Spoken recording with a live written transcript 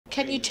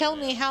Can you tell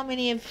me how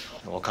many of...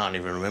 Well, I can't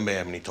even remember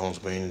how many times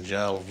I've been in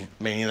jail. I've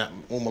been in that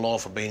all my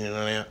life. I've been in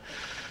and out.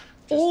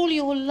 All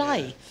your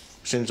life?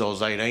 Yeah. Since I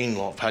was 18,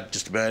 I've had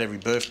just about every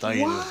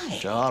birthday in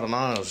jail. I don't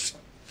know. It's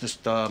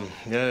just, yeah,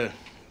 I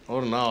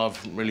don't know.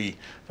 I've really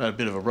had a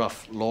bit of a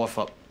rough life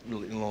up,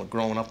 like,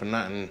 growing up and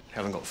that, and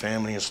haven't got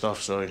family and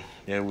stuff. So,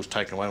 yeah, it was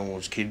taken away when I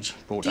was kids,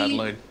 brought to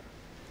Adelaide.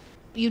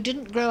 You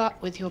didn't grow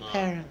up with your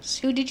parents.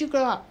 Who did you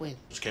grow up with?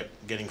 Just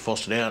kept getting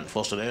fostered out and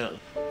fostered out.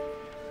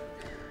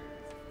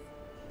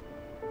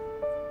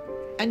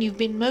 And you've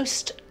been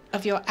most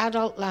of your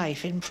adult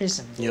life in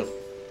prison? Yep.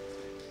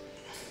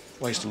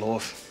 Waste of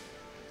life.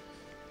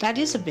 That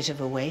is a bit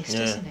of a waste,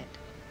 isn't it?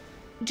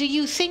 Do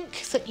you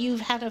think that you've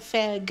had a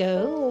fair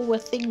go, or were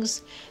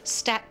things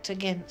stacked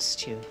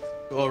against you?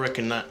 I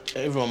reckon that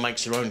everyone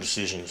makes their own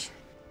decisions.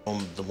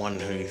 I'm the one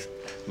who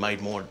made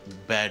more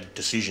bad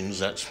decisions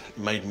that's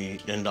made me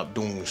end up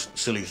doing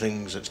silly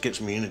things that gets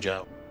me into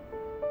jail.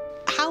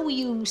 How were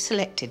you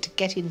selected to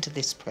get into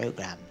this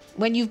program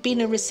when you've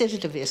been a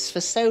recidivist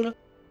for so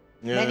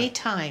many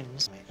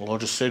times? Well, I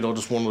just said I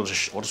just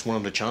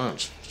wanted a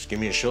chance. Just give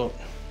me a shot,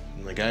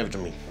 and they gave it to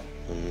me.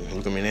 And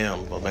look at me now.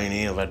 I've been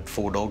here. I've had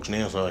 4 dogs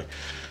now, so,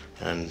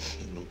 and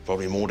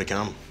probably more to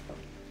come.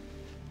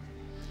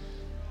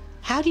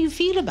 How do you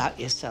feel about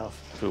yourself?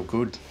 I feel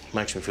good.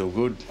 Makes me feel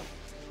good.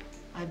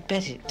 I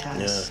bet it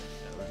does.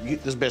 Yeah.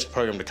 This is the best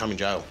program to come in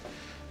jail.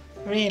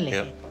 Really?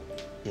 Yeah.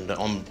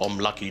 I'm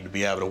lucky to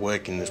be able to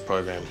work in this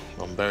program.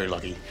 I'm very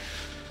lucky.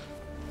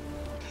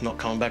 Not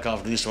coming back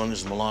after this one. This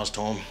is my last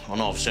time. I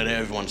know I've said it,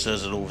 everyone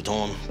says it all the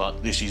time,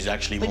 but this is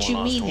actually my last time.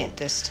 But you mean it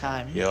this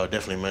time? Yeah, I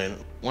definitely mean it.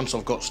 Once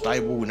I've got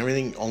stable and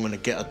everything, I'm going to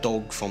get a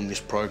dog from this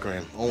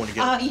program. I want to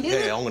get. Are you?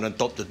 Yeah, I'm going to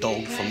adopt a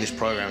dog from this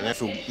program, and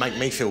that will make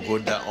me feel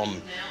good that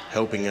I'm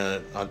helping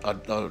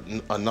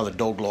another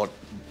dog like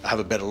have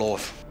a better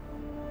life.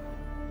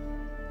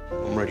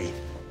 I'm ready.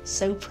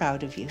 So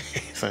proud of you.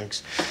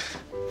 Thanks.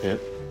 Yeah.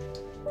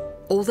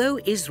 Although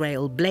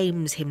Israel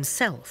blames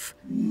himself,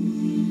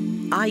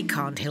 I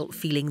can't help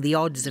feeling the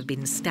odds have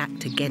been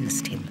stacked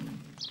against him.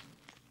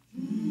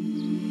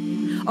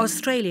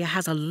 Australia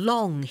has a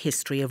long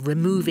history of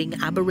removing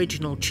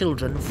Aboriginal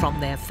children from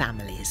their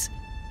families.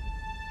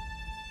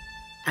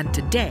 And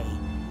today,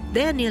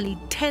 they're nearly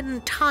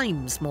 10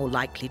 times more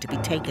likely to be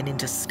taken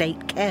into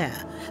state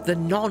care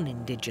than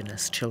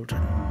non-Indigenous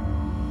children.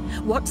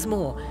 What's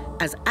more,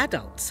 as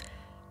adults,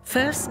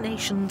 First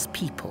Nations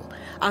people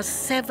are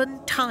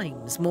 7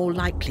 times more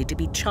likely to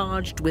be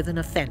charged with an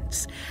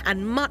offence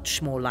and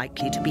much more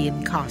likely to be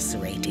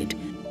incarcerated.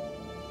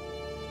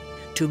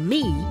 To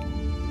me,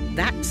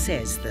 that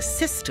says the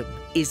system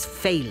is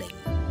failing.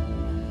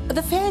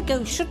 The fair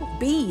go shouldn't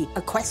be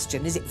a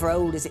question. Is it for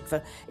old? Is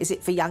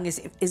it for young? Is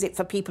it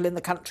for people in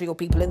the country or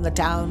people in the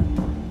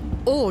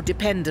town? Or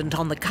dependent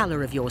on the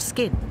colour of your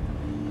skin.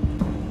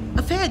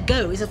 A fair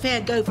go is a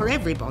fair go for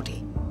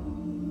everybody.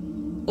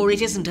 Or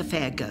it isn't a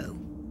fair go.